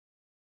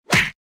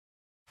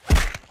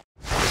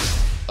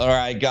All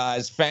right,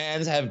 guys,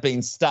 fans have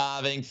been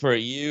starving for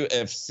a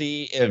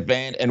UFC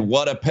event, and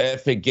what a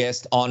perfect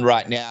guest on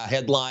right now,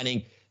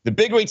 headlining the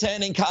big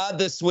returning card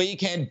this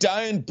weekend.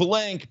 Don't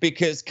blink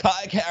because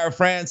Kai Kara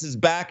France is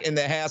back in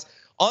the house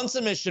on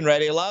Submission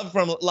Radio, live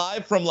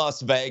from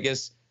Las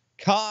Vegas.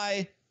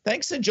 Kai,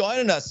 thanks for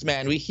joining us,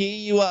 man. We hear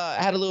you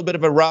had a little bit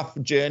of a rough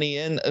journey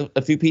in,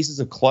 a few pieces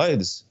of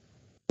clothes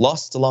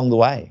lost along the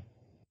way.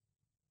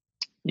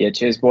 Yeah,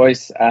 cheers,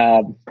 boys.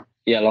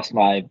 Yeah, lost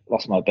my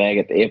bag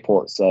at the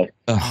airport. So,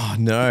 oh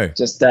no,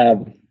 just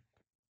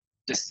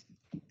that's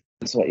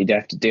what you'd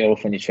have to deal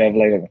with when you're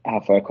traveling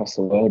halfway across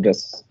the world.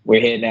 Just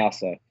we're here now,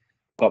 so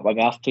got my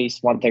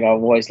mouthpiece. One thing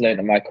I've always learned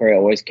in my career: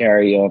 always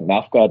carry your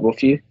mouth guard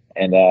with you,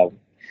 and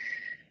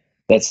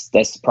that's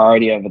the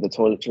priority over the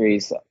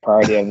toiletries,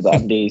 priority over the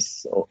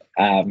undies,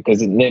 because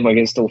then we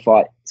can still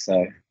fight.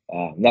 So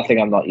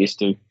nothing I'm not used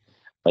to.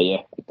 But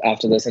yeah,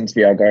 after this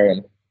interview, I'll go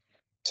and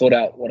sort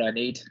out what I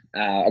need.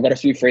 I've got a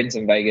few friends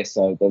in Vegas,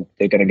 so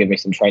they're going to give me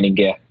some training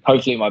gear.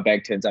 Hopefully my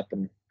bag turns up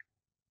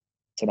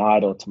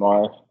tonight or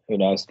tomorrow. Who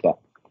knows? But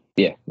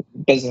yeah,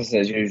 business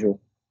as usual.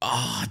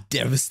 Oh,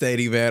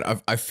 devastating, man.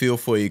 I feel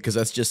for you because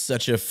that's just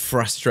such a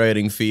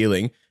frustrating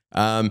feeling.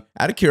 Out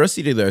of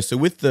curiosity, though, so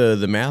with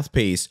the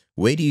mouthpiece,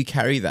 where do you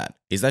carry that?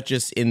 Is that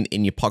just in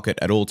your pocket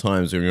at all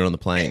times when you're on the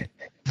plane?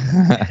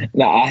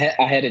 No, I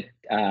had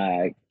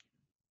a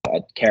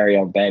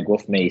carry-on bag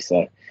with me,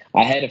 so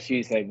I had a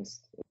few things.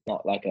 It's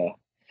not like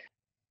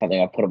something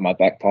I put in my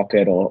back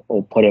pocket or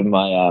put in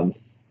my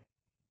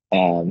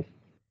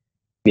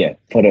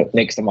put it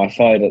next to my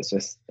phone. It's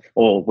just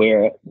or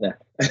wear it. No.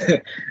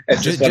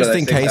 It's just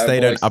in case they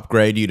don't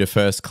upgrade you to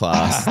first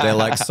class. They're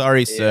like,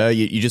 sorry, sir,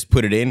 you just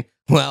put it in.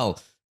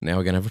 Well, now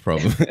we're gonna have a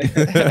problem.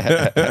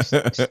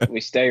 We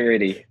stay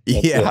ready.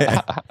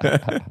 Yeah.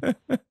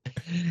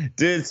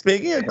 Dude,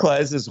 speaking of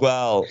clothes as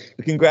well,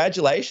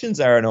 congratulations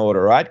are in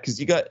order, right? Because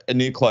you got a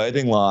new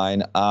clothing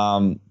line.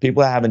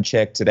 People haven't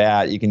checked it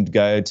out. You can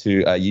go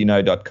to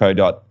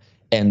you.co.nz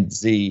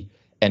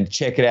and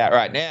check it out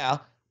right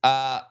now.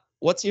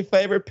 What's your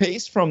favorite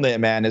piece from there,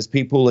 man, as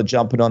people are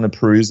jumping on and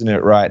perusing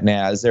it right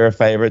now? Is there a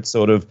favorite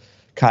sort of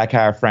Kai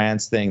Kara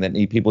France thing that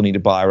people need to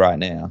buy right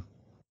now?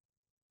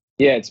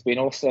 Yeah, it's been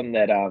awesome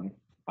that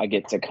I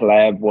get to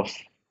collab with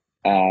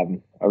a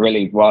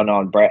really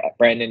well-known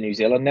brand in New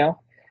Zealand now.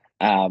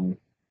 And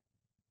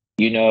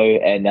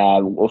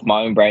with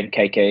my own brand,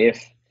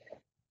 KKF.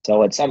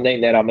 So it's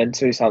something that I'm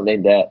into,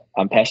 something that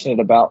I'm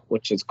passionate about,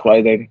 which is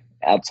clothing.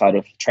 Outside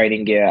of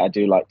training gear, I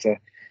do like to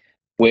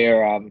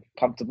wear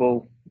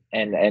comfortable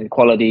and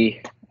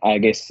quality, I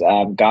guess,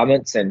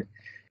 garments. And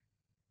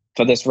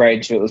for this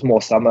range, it was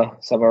more summer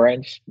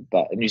range.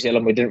 But in New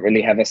Zealand, we didn't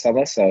really have a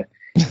summer, so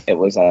it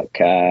was like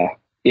a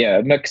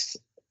mix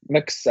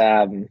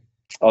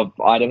of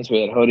items.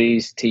 We had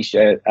hoodies,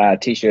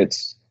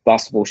 t-shirts,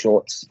 basketball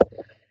shorts,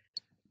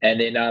 and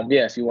then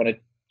if you want to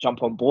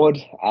jump on board,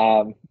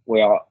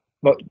 we are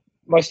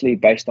mostly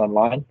based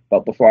online.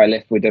 But before I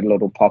left, we did a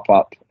little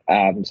pop-up,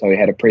 so we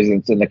had a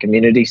presence in the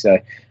community. So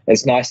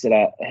it's nice that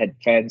I had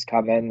fans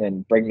come in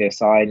and bring their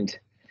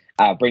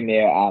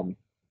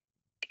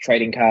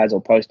trading cards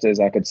or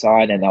posters I could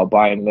sign, and they're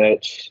buying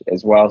merch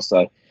as well.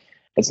 So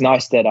it's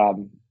nice that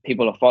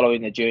people are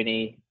following the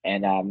journey,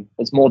 and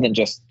it's more than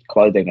just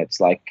clothing.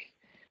 It's like,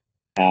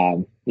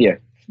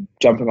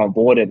 jumping on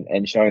board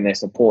and showing their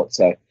support.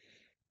 So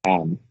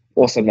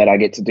awesome that I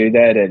get to do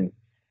that. And,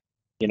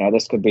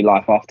 this could be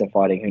life after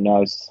fighting. Who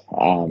knows?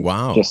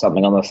 Wow. Just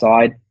something on the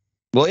side.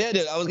 Well, yeah,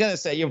 dude, I was going to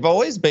say, you've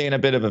always been a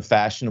bit of a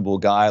fashionable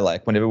guy.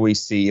 Like, whenever we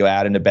see you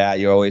out and about,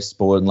 you're always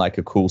sporting, like,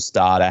 a cool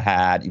starter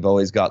hat. You've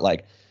always got,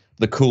 like,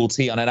 the cool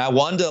tee on. And I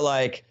wonder,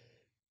 like,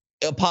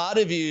 a part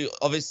of you,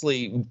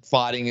 obviously,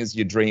 fighting is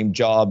your dream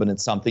job, and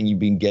it's something you've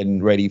been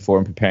getting ready for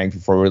and preparing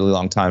for a really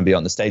long time to be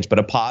on the stage. But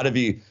a part of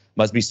you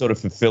must be sort of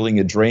fulfilling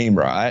a dream,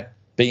 right?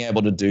 Being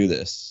able to do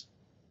this.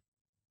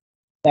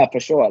 Yeah,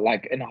 for sure.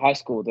 Like, in high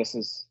school, this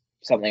is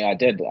something I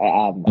did.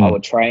 I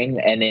would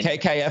train, and then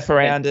KKF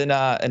around in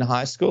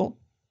high school.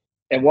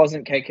 It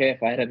wasn't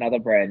KKF. I had another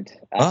brand.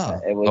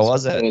 What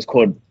was it? It was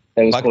called.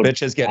 Like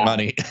bitches get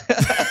money. It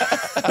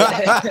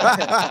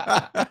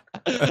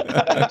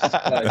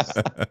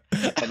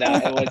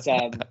was.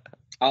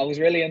 I was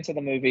really into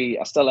the movie.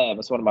 I still am.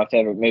 It's one of my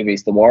favorite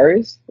movies, The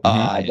Warriors.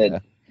 The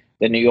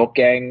New York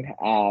gang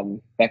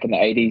back in the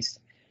 80s,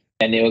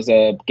 and there was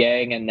a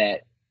gang in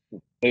that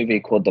movie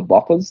called the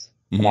Boppers.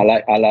 Mm-hmm.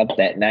 And I loved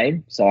that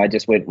name, so I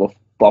just went with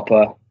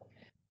Bopper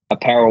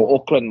Apparel.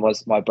 Auckland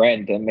was my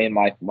brand, and me and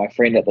my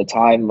friend at the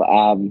time,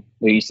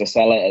 we used to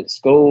sell it at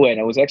school, and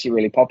it was actually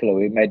really popular.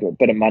 We made a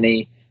bit of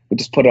money. We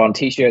just put it on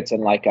t-shirts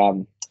and like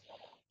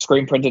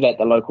screen printed at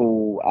the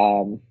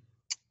local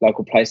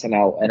place in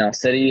our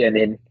city, and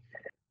then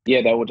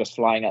they were just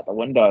flying out the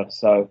window.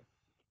 So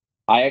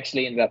I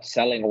actually ended up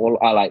selling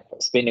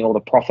spending all the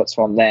profits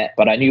from that.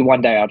 But I knew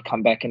one day I'd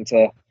come back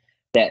into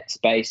that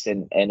space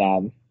and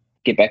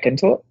get back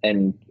into it,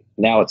 and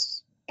now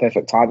it's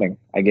perfect timing,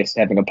 I guess,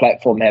 having a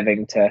platform,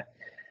 having to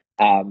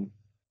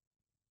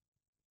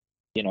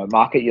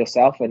market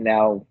yourself, and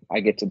now I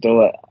get to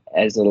do it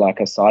as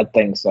a side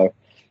thing. So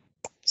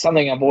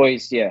something I've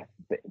always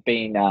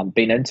been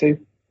into.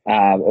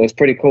 It was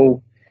pretty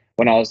cool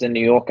when I was in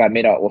New York. I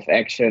met up with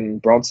Action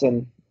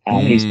Bronson.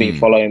 He's been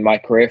following my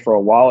career for a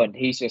while, and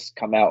he's just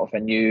come out with a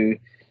new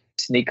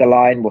sneaker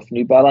line with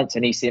New Balance,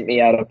 and he sent me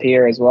out a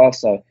pair as well.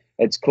 So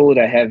it's cool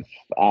to have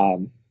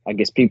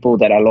people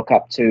that I look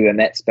up to in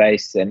that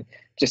space, and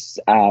just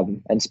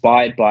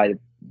inspired by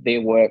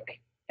their work.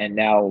 And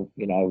now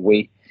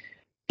we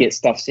get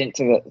stuff sent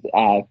to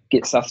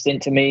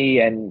me,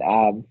 and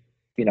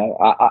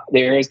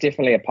there is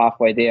definitely a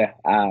pathway there.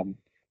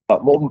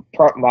 But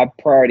my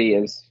priority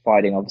is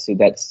fighting. Obviously,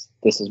 this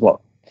is what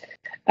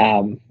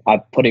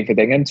I put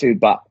everything into.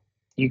 But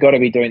you got to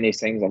be doing these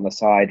things on the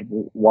side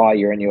while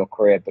you're in your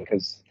career,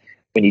 because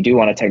when you do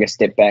want to take a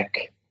step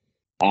back,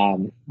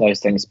 those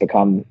things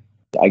become,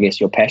 I guess,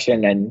 your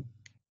passion, and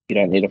you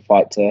don't need to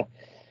fight to,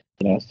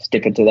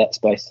 step into that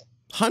space.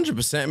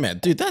 100%, man.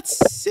 Dude, that's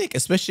sick.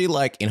 Especially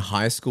like in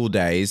high school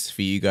days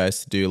for you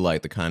guys to do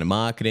like the kind of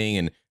marketing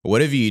and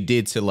whatever you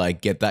did to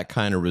like get that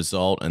kind of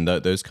result and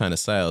those kind of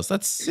sales.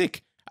 That's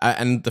sick.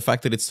 And the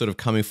fact that it's sort of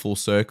coming full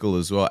circle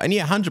as well. And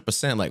yeah,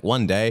 100%, like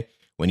one day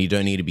when you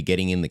don't need to be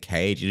getting in the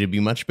cage, it'd be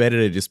much better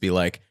to just be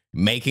like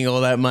making all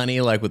that money,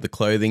 like with the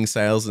clothing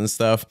sales and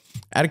stuff.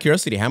 Out of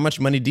curiosity, how much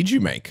money did you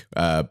make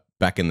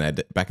back in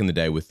the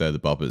day with the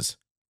boppers?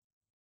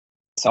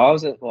 So I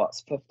was at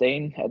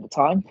 15 at the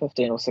time,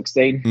 15 or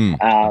 16.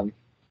 So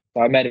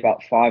I made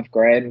about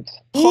 $5,000.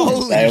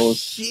 Holy sales.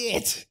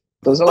 Shit!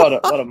 There was a lot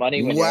of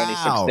money when you're only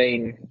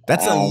 16.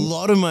 That's a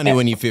lot of money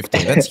when you're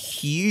 15. That's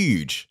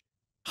huge.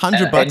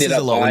 $100 is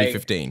a lot when you're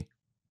 15.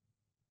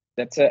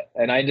 That's it.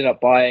 And I ended up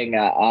buying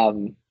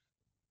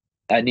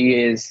a New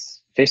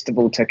Year's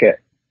festival ticket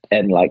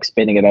and like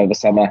spending it over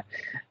summer.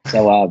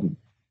 So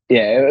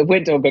it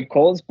went to a good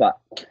cause, but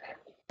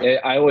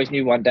I always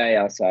knew one day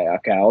I'll say,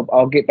 okay,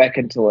 I'll get back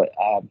into it.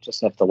 Just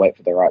have to wait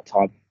for the right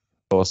time.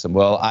 Awesome.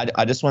 Well,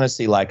 I just want to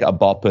see like a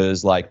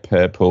Boppers, like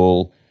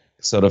purple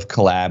sort of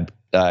collab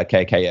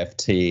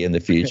KKFT in the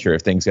future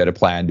if things go to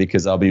plan,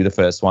 because I'll be the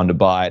first one to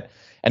buy it.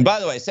 And by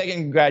the way,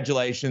 second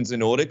congratulations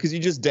in order, because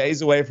you're just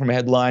days away from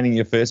headlining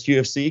your first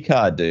UFC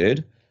card,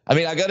 dude. I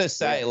mean, I got to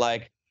say,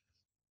 like,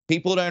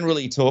 people don't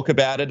really talk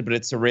about it, but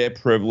it's a rare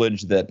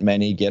privilege that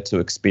many get to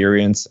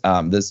experience.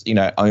 There's,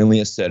 only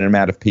a certain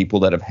amount of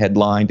people that have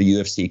headlined a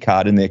UFC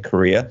card in their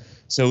career.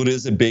 So it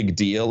is a big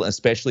deal,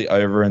 especially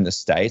over in the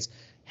States.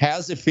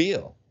 How's it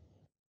feel?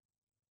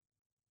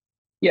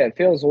 Yeah, it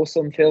feels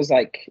awesome. Feels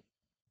like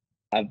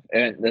I've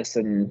earned this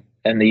in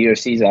the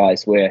UFC's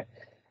eyes, where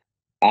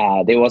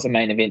there was a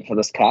main event for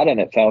this card and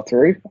it fell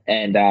through.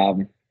 And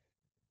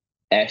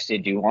Ash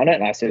said, "Do you want it?"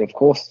 And I said, "Of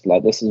course.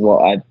 Like, this is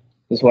what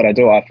I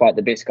do. I fight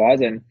the best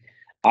guys, and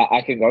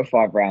I can go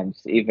 5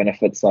 rounds, even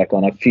if it's like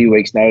on a few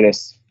weeks'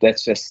 notice."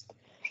 That's just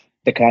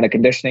the kind of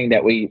conditioning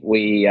that we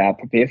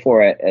prepare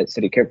for at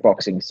City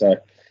Kickboxing. So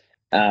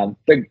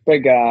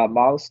big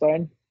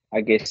milestone, I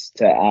guess,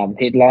 to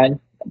headline,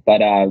 but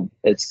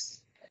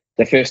it's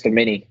the first of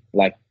many.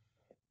 Like,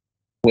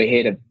 we're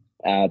here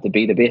to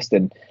be the best,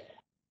 and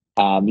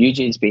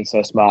Eugene's been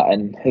so smart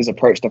in his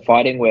approach to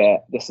fighting, where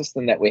the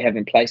system that we have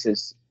in place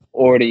has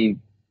already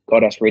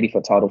got us ready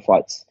for title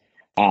fights.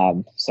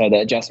 So the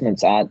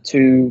adjustments aren't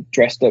too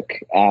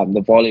drastic.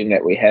 The volume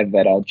that we have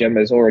at our gym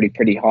is already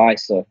pretty high,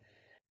 so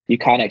you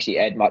can't actually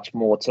add much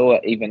more to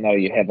it, even though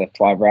you have a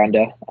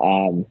 5-rounder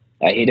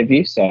ahead of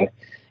you. So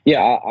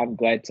yeah, I'm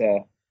glad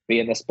to be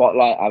in the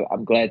spotlight.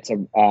 I'm glad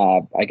to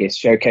I guess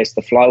showcase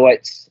the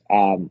flyweights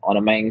on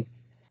a main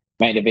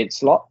event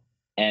slot,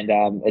 and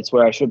it's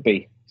where I should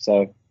be.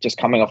 So just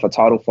coming off a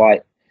title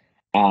fight,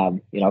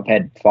 I've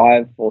had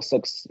 5 or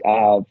 6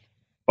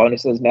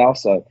 bonuses now,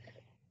 so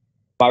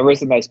my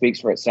resume speaks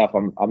for itself.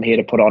 I'm here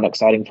to put on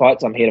exciting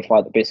fights. I'm here to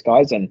fight the best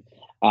guys, and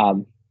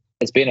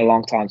it's been a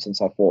long time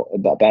since I fought,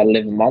 about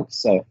 11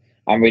 months. So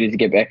I'm ready to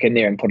get back in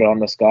there and put it on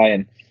this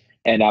guy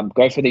and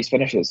go for these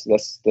finishes.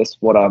 That's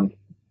what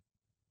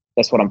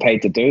I'm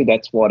paid to do.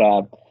 That's what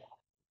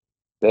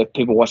the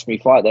people watch me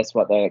fight. That's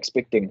what they're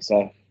expecting.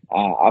 So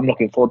I'm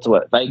looking forward to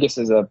it. Vegas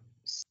is a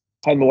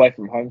home away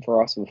from home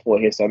for us. We've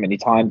fought here so many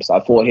times. I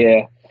fought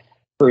here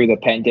through the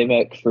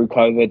pandemic, through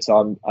COVID,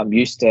 so I'm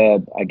used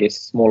to, I guess,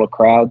 smaller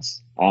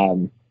crowds.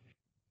 And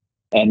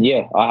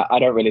yeah, I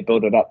don't really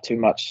build it up too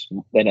much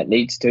than it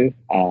needs to.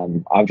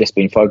 I've just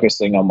been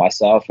focusing on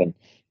myself and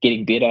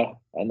getting better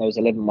in those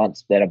 11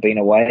 months that I've been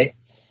away,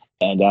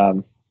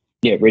 and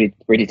yeah,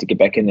 ready to get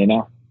back in there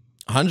now.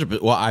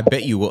 100%. Well, I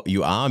bet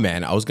you are,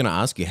 man. I was going to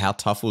ask you, how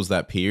tough was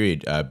that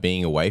period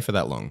being away for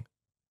that long?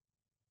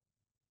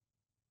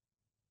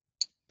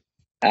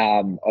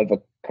 Over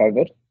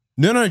COVID.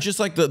 No, just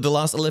like the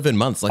last 11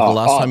 months. Like the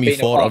last time you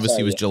fought,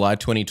 obviously, was July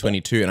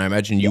 2022. And I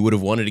imagine you would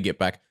have wanted to get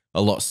back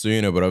a lot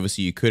sooner, but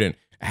obviously you couldn't.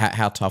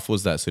 How tough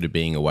was that, sort of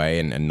being away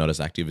and not as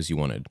active as you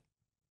wanted?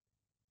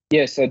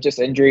 Yeah, so just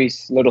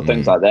injuries, little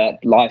things like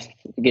that. Life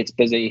gets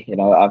busy.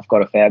 I've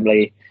got a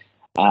family.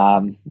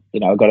 I've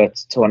got a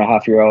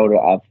 2.5-year-old.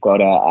 I've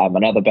got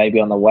another baby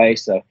on the way.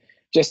 So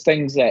just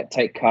things that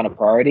take kind of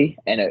priority,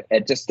 and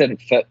it just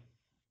didn't fit.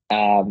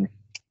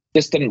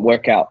 Just didn't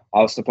work out.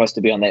 I was supposed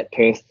to be on that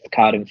Perth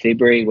card in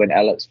February when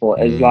Alex fought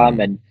Islam,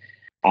 and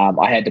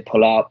I had to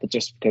pull out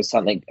just because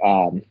something,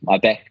 my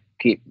back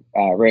kept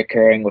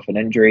reoccurring with an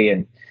injury,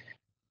 and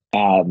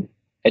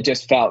it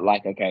just felt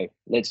like, okay,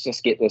 let's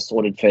just get this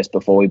sorted first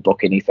before we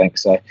book anything.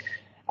 So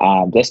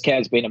this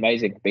camp's been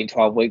amazing. Been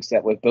 12 weeks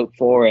that we've built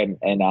for, and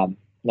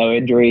no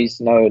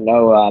injuries,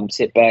 no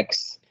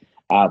setbacks.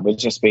 We've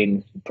just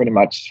been pretty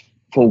much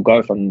full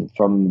go from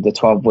the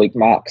 12-week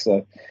mark.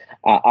 So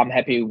I'm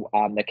happy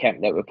the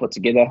camp that we put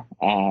together.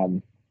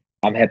 I'm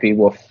happy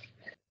with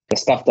the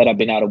stuff that I've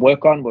been able to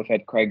work on. We've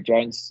had Craig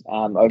Jones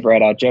over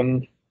at our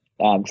gym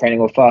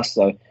training with us,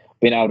 so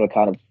been able to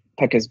kind of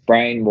pick his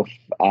brain with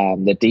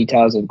the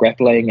details of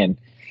grappling, and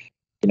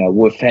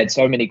we've had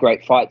so many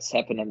great fights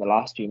happen in the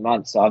last few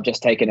months. So I've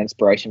just taken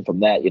inspiration from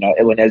that.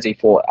 When Izzy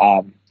fought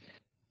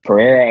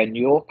Pereira in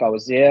New York, I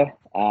was there.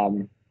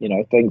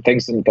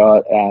 Things didn't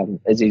go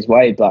Izzy's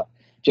way, but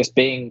just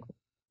being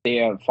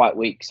there fight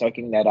week,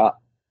 soaking that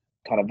up,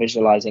 kind of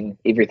visualizing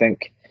everything,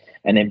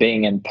 and then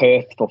being in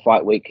Perth for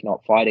fight week,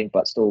 not fighting,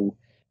 but still,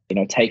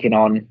 taking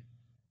on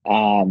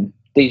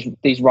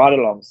these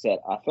ride-alongs that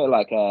I feel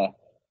like are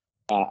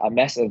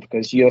massive,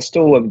 because you're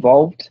still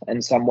involved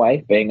in some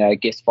way, being a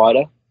guest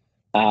fighter,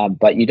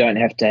 but you don't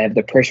have to have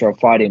the pressure of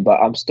fighting. But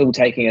I'm still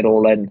taking it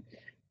all in,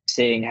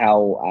 seeing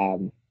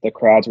how the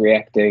crowd's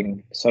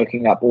reacting,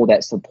 soaking up all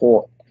that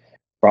support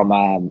from,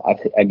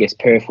 I guess,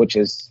 Perth, which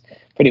is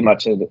pretty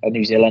much a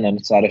New Zealand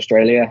inside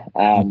Australia.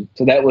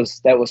 So that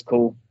was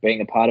cool,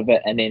 being a part of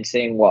it, and then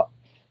seeing what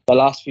the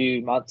last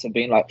few months have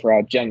been like for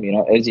our gym.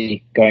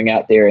 Izzy going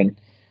out there and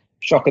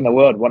shocking the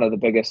world, one of the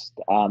biggest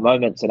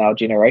moments in our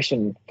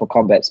generation for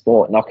combat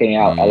sport, knocking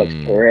out Alex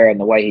Pereira in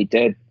the way he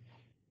did.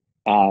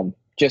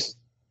 Just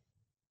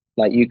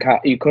like you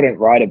couldn't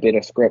write a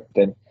better script,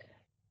 and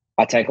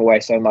I take away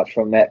so much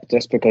from that,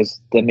 just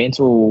because the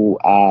mental,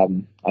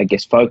 I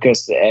guess,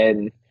 focus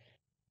and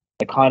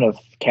the kind of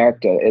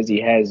character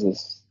Izzy has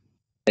is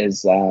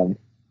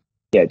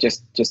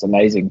just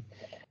amazing.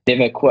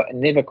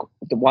 Never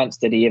once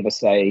did he ever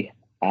say,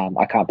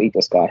 I can't beat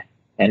this guy.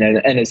 And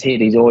in his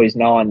head, he's always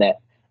knowing that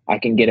I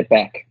can get it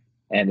back.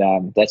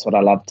 And that's what I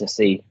love to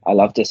see. I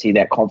love to see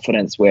that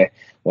confidence where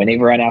when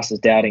everyone else is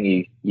doubting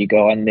you, you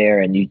go in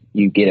there and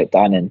you get it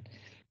done.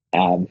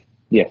 And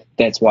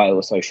that's why it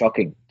was so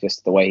shocking,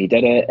 just the way he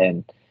did it,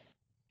 and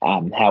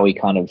how he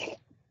kind of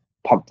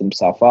pumped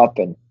himself up.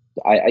 And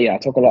I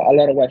took a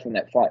lot away from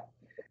that fight.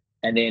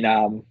 And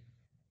then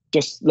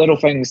just little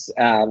things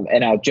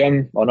in our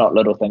gym, or not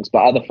little things,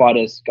 but other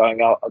fighters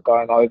going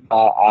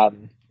over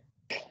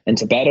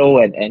into battle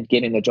and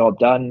getting the job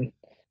done.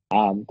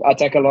 I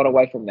take a lot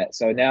away from that.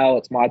 So now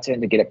it's my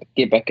turn to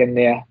get back in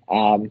there.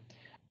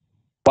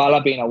 While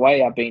I've been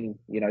away, I've been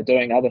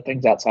doing other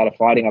things outside of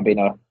fighting. I've been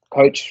a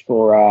coach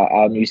for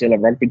our New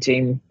Zealand rugby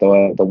team,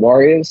 the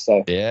Warriors.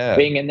 So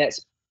being in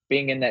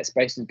that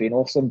space has been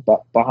awesome.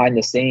 But behind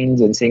the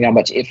scenes, and seeing how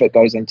much effort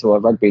goes into a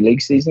rugby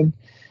league season,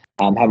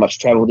 how much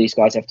travel these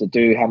guys have to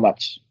do, how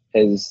much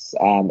is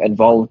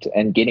involved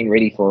in getting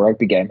ready for a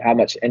rugby game, how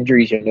much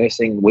injuries you're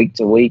nursing week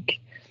to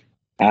week.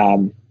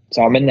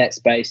 So I'm in that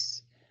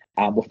space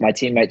with my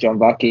teammate John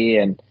Bucky,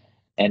 and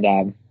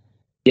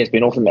it's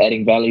been awesome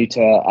adding value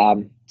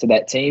to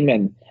that team,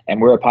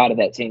 and we're a part of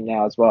that team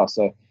now as well.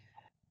 So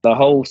the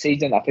whole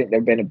season, I think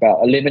there've been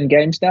about 11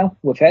 games now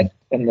we've had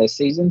in the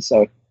season.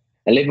 So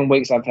 11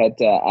 weeks I've had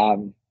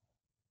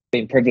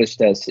been privileged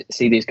to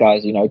see these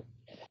guys,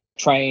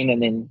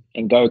 train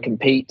and go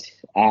compete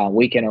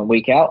week in and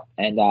week out.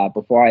 And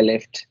before I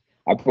left,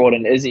 I brought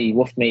in Izzy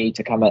with me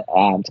to come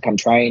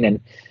train and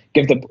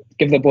give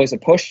the boys a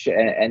push,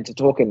 and to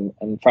talk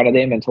in front of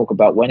them and talk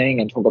about winning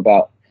and talk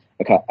about,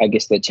 I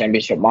guess, the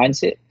championship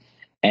mindset.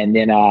 And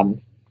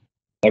then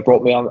they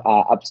brought me on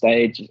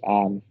upstage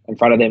in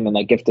front of them, and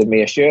they gifted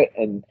me a shirt,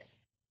 and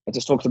it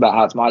just talks about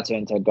how it's my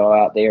turn to go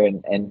out there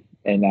and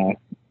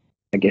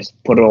I guess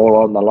put it all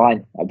on the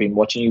line. I've been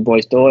watching you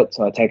boys do it,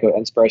 so I take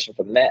inspiration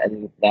from that,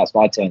 and now it's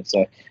my turn.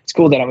 So it's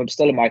cool that I'm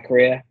still in my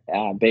career,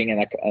 being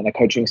in a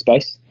coaching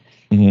space,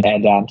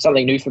 and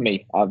something new for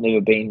me. I've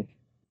never been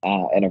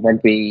in a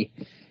rugby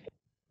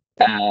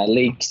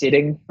league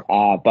setting,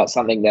 but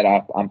something that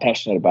I'm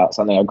passionate about,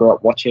 something I grew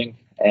up watching,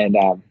 and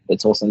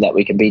it's awesome that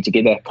we can be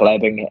together,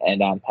 collabing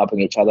and helping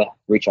each other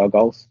reach our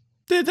goals.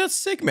 Dude, that's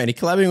sick, man. You're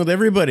collabing with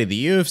everybody.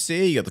 The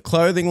UFC, you got the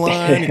clothing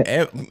line,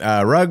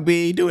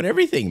 rugby, doing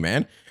everything,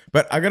 man.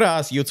 But I got to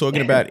ask, you're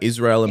talking about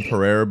Israel and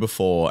Pereira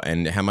before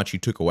and how much you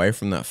took away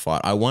from that fight.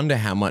 I wonder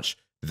how much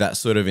that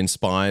sort of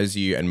inspires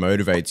you and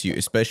motivates you,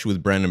 especially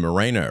with Brandon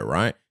Moreno,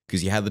 right?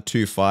 Because you had the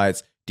 2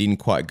 fights, didn't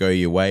quite go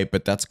your way,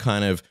 but that's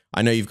kind of,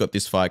 I know you've got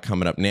this fight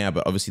coming up now,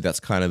 but obviously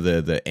that's kind of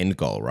the end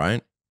goal,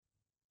 right?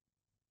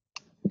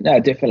 No,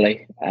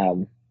 definitely.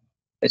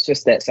 It's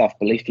just that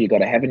self-belief you got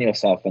to have in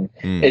yourself. And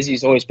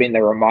Izzy's always been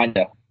the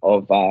reminder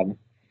of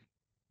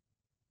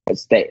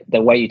it's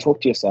the way you talk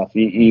to yourself.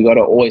 You got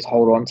to always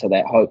hold on to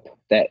that hope,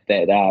 that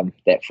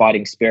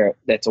fighting spirit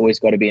that's always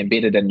got to be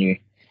embedded in you.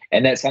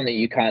 and that's something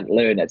you can't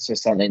learn. It's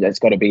just something that's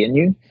got to be in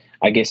you.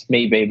 I guess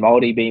me being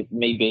Māori,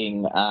 me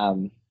being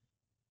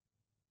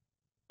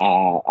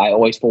I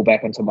always fall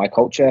back into my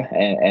culture,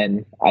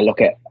 and I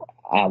look at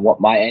what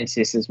my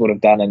ancestors would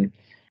have done,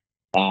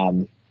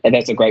 and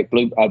that's a great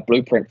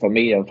blueprint for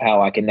me of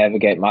how I can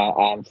navigate my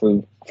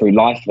through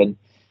life, and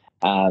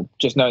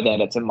just know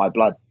that it's in my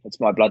blood. It's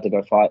my blood to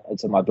go fight.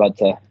 It's in my blood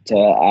to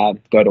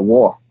go to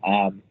war.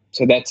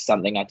 So that's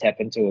something I tap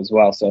into as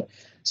well. So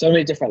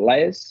many different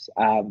layers.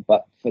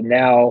 But for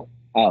now,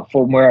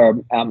 from where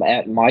I'm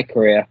at in my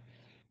career,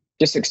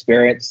 just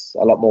experience,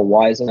 a lot more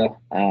wiser.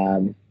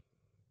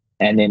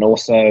 And then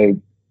also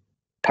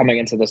coming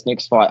into this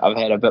next fight, I've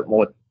had a bit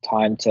more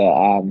time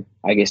to,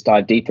 I guess,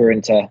 dive deeper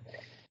into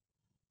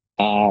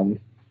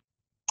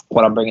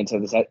what I'm bringing to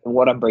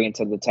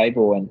the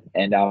table,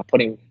 and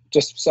putting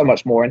just so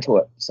much more into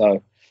it.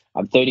 So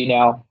I'm 30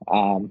 now.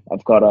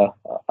 I've got a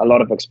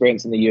lot of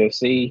experience in the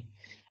UFC,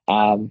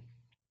 and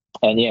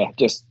yeah,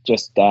 just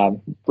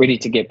ready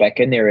to get back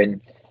in there and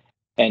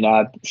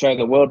show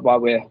the world why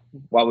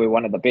we're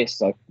one of the best.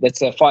 So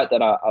that's a fight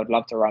that I'd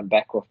love to run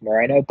back with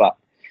Moreno, but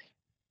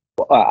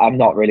I'm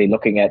not really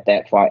looking at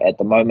that fight at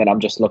the moment. I'm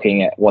just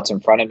looking at what's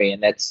in front of me,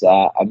 and that's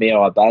Amir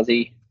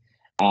Albazi.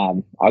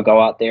 I'll go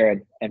out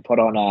there and put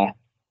on a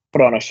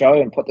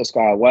show and put this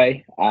guy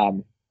away.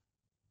 Who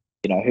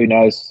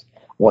knows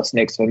what's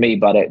next for me,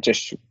 but it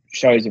just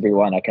shows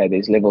everyone, okay,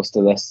 there's levels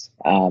to this.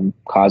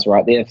 Kai's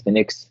right there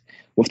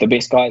with the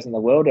best guys in the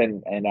world,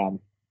 and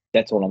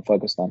that's all I'm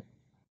focused on.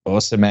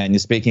 Awesome, man. You're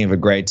speaking of a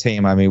great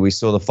team. I mean, we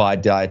saw the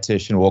fight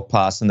dietitian walk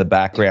past in the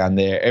background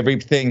there.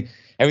 Everything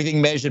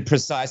measured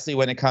precisely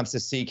when it comes to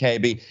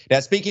CKB.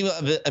 Now, speaking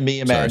of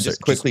Amir, man,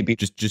 just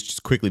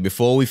quickly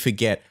before we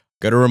forget,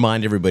 got to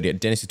remind everybody,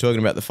 Dennis, you're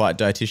talking about the fight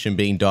dietitian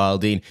being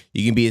dialed in.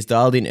 You can be as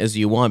dialed in as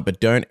you want, but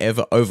don't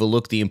ever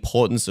overlook the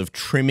importance of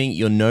trimming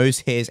your nose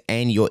hairs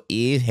and your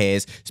ear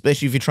hairs,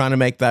 especially if you're trying to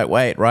make that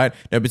weight, right?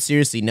 No, but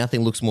seriously,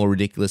 nothing looks more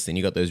ridiculous than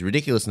you got those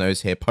ridiculous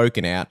nose hair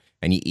poking out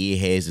and your ear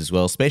hairs as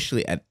well,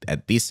 especially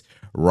at this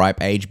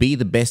ripe age. Be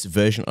the best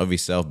version of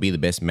yourself. Be the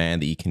best man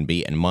that you can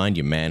be, and mind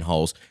your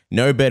manholes.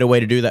 No better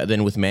way to do that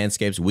than with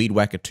Manscaped's Weed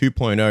Whacker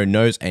 2.0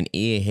 nose and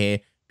ear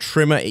hair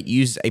trimmer. It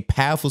uses a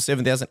powerful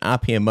 7,000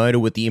 RPM motor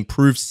with the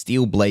improved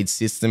steel blade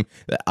system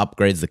that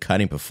upgrades the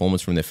cutting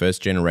performance from their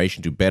first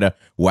generation to better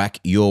whack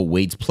your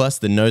weeds. Plus,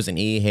 the nose and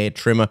ear hair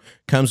trimmer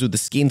comes with the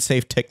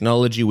skin-safe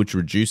technology, which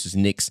reduces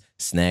nicks,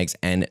 snags,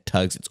 and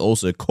tugs. It's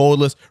also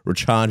cordless,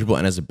 rechargeable,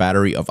 and has a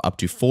battery of up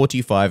to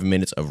 45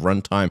 minutes of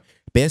runtime.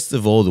 Best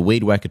of all, the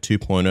Weed Whacker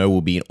 2.0 will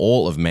be in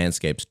all of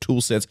Manscaped's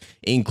toolsets,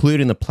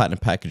 including the Platinum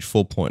Package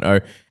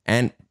 4.0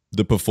 and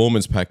the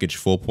Performance Package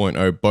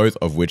 4.0, both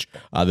of which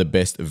are the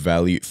best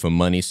value for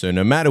money. So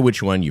no matter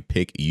which one you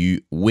pick, you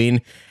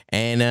win.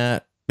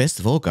 And best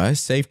of all, guys,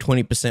 save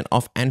 20%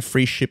 off and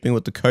free shipping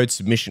with the code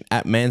submission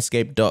at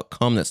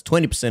manscaped.com. That's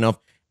 20% off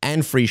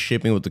and free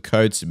shipping with the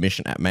code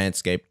submission at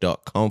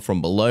manscaped.com.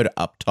 From below to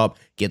up top,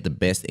 get the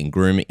best in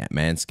grooming at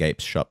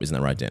Manscaped's shop. Isn't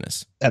that right,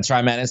 Dennis? That's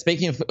right, man. And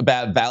speaking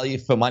about value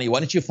for money, why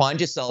don't you find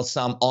yourself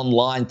some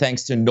online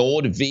thanks to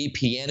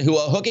NordVPN, who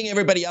are hooking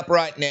everybody up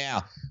right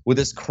now with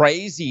this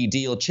crazy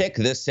deal. Check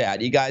this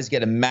out. You guys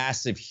get a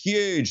massive,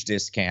 huge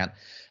discount.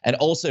 And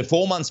also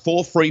 4 months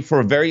for free for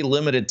a very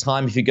limited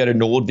time if you go to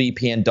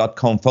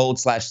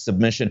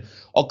nordvpn.com/submission,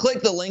 or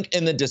click the link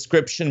in the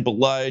description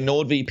below.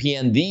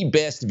 NordVPN, the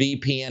best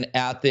VPN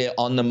out there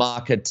on the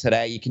market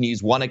today. You can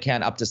use one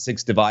account up to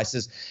 6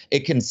 devices.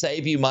 It can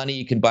save you money.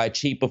 You can buy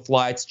cheaper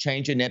flights,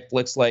 change your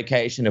Netflix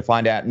location to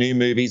find out new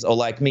movies, or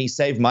like me,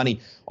 save money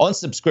on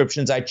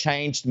subscriptions. I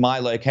changed my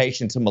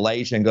location to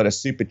Malaysia and got a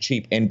super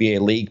cheap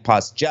NBA League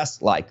Pass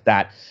just like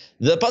that.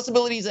 The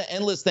possibilities are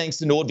endless thanks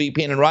to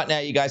NordVPN, and right now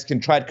you guys can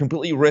try it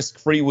completely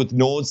risk-free with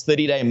Nord's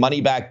 30-day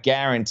money-back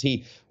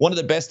guarantee. One of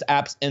the best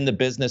apps in the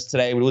business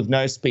today with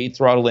no speed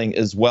throttling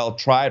as well.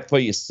 Try it for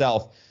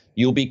yourself.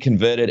 You'll be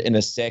converted in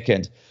a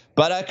second.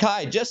 But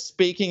Kai, just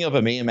speaking of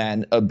Amir,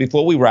 man,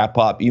 before we wrap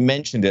up, you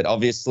mentioned it.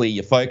 Obviously,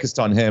 you're focused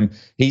on him.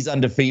 He's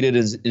undefeated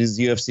his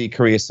UFC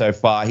career so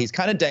far. He's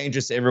kind of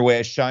dangerous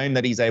everywhere, shown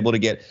that he's able to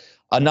get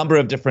a number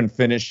of different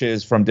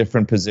finishes from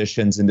different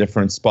positions in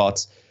different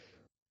spots.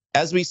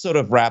 As we sort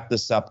of wrap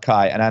this up,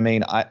 Kai, and I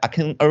mean, I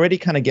can already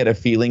kind of get a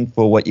feeling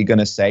for what you're going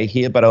to say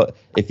here, but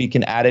if you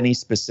can add any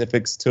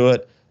specifics to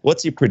it,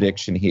 what's your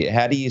prediction here?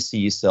 How do you see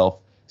yourself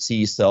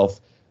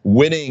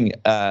winning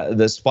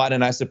this fight?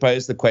 And I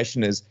suppose the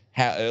question is,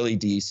 how early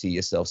do you see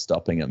yourself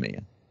stopping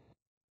Amir?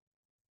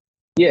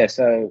 Yeah,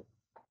 so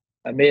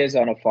Amir's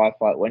on a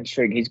 5-fight win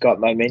streak. He's got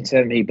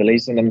momentum. He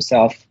believes in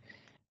himself,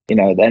 and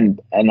I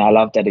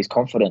love that he's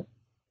confident.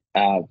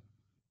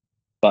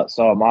 But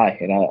so am I.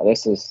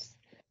 This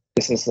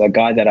is a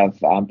guy that I've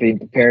been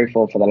preparing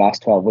for the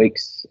last 12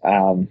 weeks.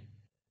 I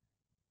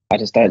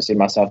just don't see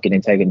myself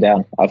getting taken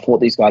down. I've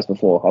fought these guys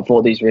before. I've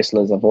fought these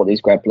wrestlers. I've fought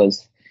these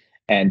grapplers.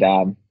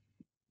 And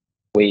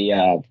we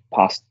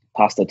passed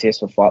the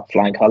test with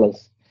flying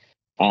colours.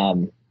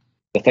 The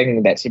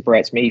thing that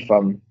separates me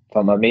from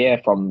Amir,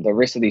 from the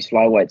rest of these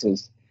flyweights,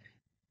 is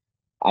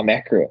I'm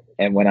accurate.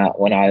 And when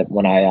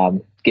I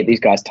get these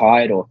guys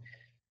tired or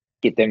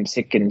get them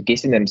second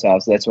guessing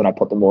themselves, that's when I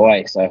put them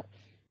away. So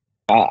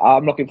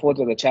I'm looking forward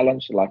to the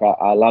challenge. Like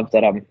I love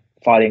that I'm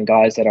fighting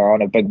guys that are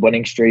on a big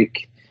winning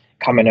streak,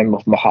 coming in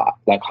with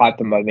like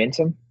hyper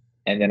momentum,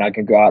 and then I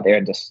can go out there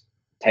and just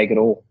take it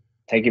all,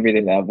 take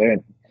everything that I've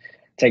earned,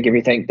 take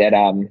everything that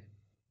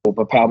will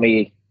propel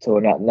me to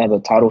another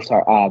title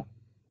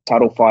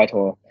fight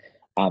or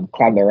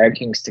climb the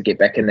rankings to get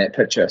back in that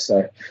picture.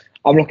 So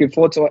I'm looking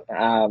forward to it.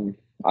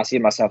 I see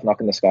myself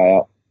knocking this guy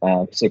out,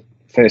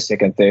 first,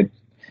 second, third.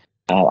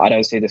 I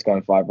don't see this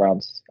going 5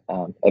 rounds.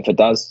 If it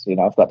does,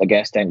 I've got the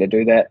gas tank to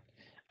do that.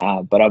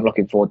 But I'm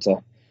looking forward to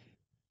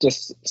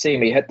just seeing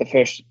me hit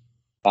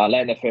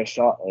land the first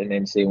shot, and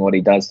then seeing what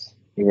he does.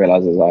 He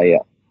realizes, I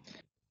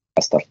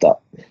stuffed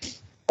up.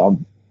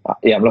 I'm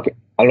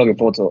looking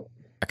forward to it.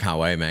 I can't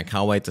wait, man.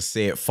 Can't wait to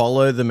see it.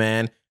 Follow the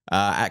man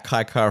at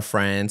Kaikara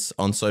France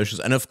on socials.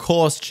 And of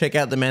course, check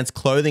out the man's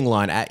clothing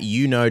line at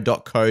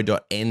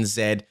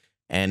youknow.co.nz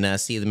and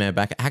see the man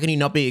back. How can you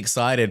not be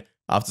excited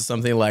after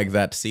something like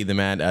that to see the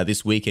man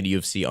this weekend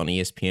UFC on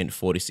ESPN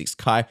 46?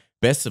 Kai,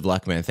 best of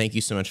luck, man. Thank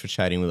you so much for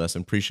chatting with us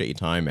and appreciate your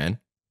time, man.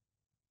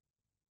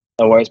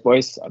 No worries,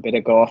 boys. I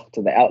better go off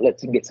to the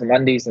outlets and get some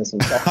undies and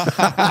some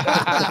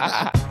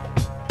socks.